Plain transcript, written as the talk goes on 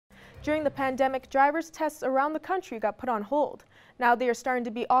During the pandemic, driver's tests around the country got put on hold. Now they are starting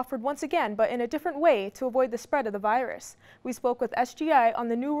to be offered once again, but in a different way to avoid the spread of the virus. We spoke with SGI on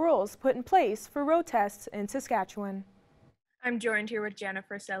the new rules put in place for road tests in Saskatchewan. I'm joined here with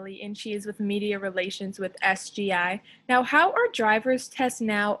Jennifer Selly, and she is with Media Relations with SGI. Now, how are driver's tests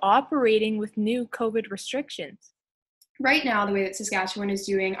now operating with new COVID restrictions? Right now, the way that Saskatchewan is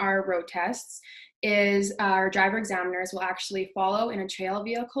doing our road tests is our driver examiners will actually follow in a trail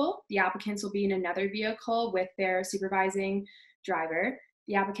vehicle. The applicants will be in another vehicle with their supervising driver.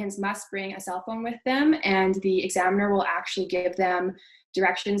 The applicants must bring a cell phone with them, and the examiner will actually give them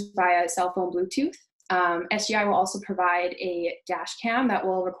directions via cell phone Bluetooth. SGI will also provide a dash cam that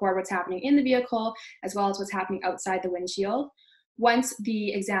will record what's happening in the vehicle as well as what's happening outside the windshield. Once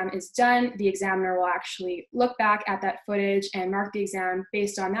the exam is done, the examiner will actually look back at that footage and mark the exam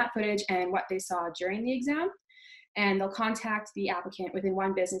based on that footage and what they saw during the exam. And they'll contact the applicant within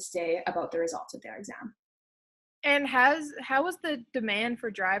 1 business day about the results of their exam. And how has the demand for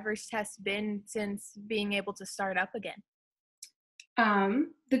driver's tests been since being able to start up again?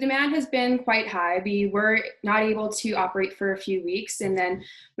 The demand has been quite high. We were not able to operate for a few weeks, and then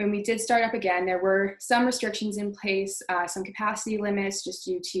when we did start up again, there were some restrictions in place, some capacity limits just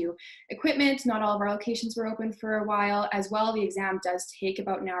due to equipment. Not all of our locations were open for a while. As well, the exam does take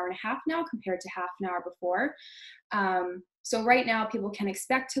about an hour and a half now compared to half an hour before. So right now, people can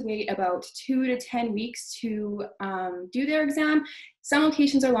expect to wait about 2 to 10 weeks to do their exam. Some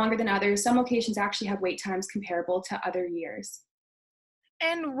locations are longer than others. Some locations actually have wait times comparable to other years.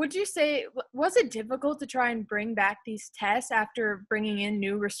 And would you say, was it difficult to try and bring back these tests after bringing in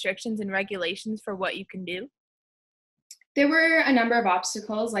new restrictions and regulations for what you can do? There were a number of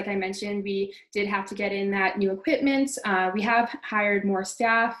obstacles. Like I mentioned, we did have to get in that new equipment. We have hired more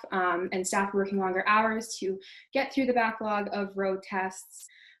staff and staff working longer hours to get through the backlog of road tests.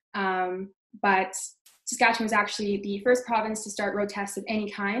 But Saskatchewan was actually the first province to start road tests of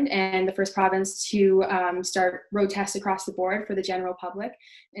any kind and the first province to start road tests across the board for the general public.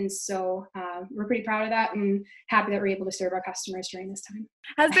 And so we're pretty proud of that and happy that we're able to serve our customers during this time.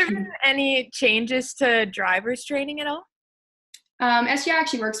 Has there been any changes to driver's training at all? SGI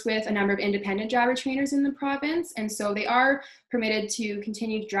actually works with a number of independent driver trainers in the province, and so they are permitted to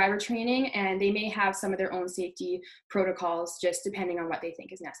continue driver training, and they may have some of their own safety protocols just depending on what they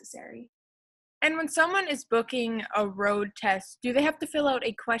think is necessary. And when someone is booking a road test, do they have to fill out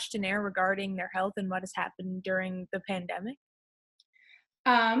a questionnaire regarding their health and what has happened during the pandemic?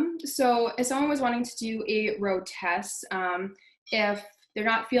 So if someone was wanting to do a road test, if they're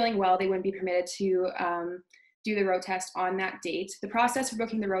not feeling well, they wouldn't be permitted to do the road test on that date. The process for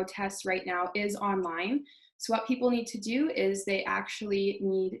booking the road test right now is online. So what people need to do is they actually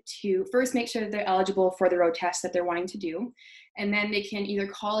need to first make sure that they're eligible for the road test that they're wanting to do. And then they can either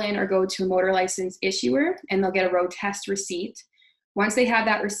call in or go to a motor license issuer and they'll get a road test receipt. Once they have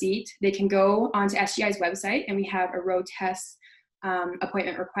that receipt, they can go onto SGI's website and we have a road test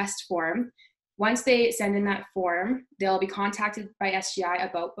appointment request form. Once they send in that form, they'll be contacted by SGI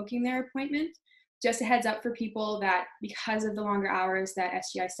about booking their appointment. Just a heads up for people that because of the longer hours that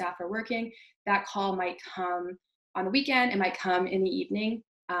SGI staff are working, that call might come on the weekend, it might come in the evening,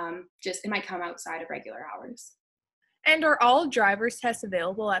 it might come outside of regular hours. And are all driver's tests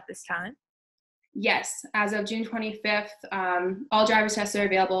available at this time? Yes, as of June 25th, all driver's tests are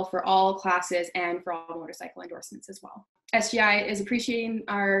available for all classes and for all motorcycle endorsements as well. SGI is appreciating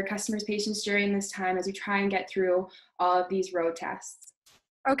our customers' patience during this time as we try and get through all of these road tests.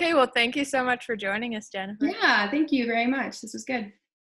 Okay, well, thank you so much for joining us, Jennifer. Yeah, thank you very much. This was good.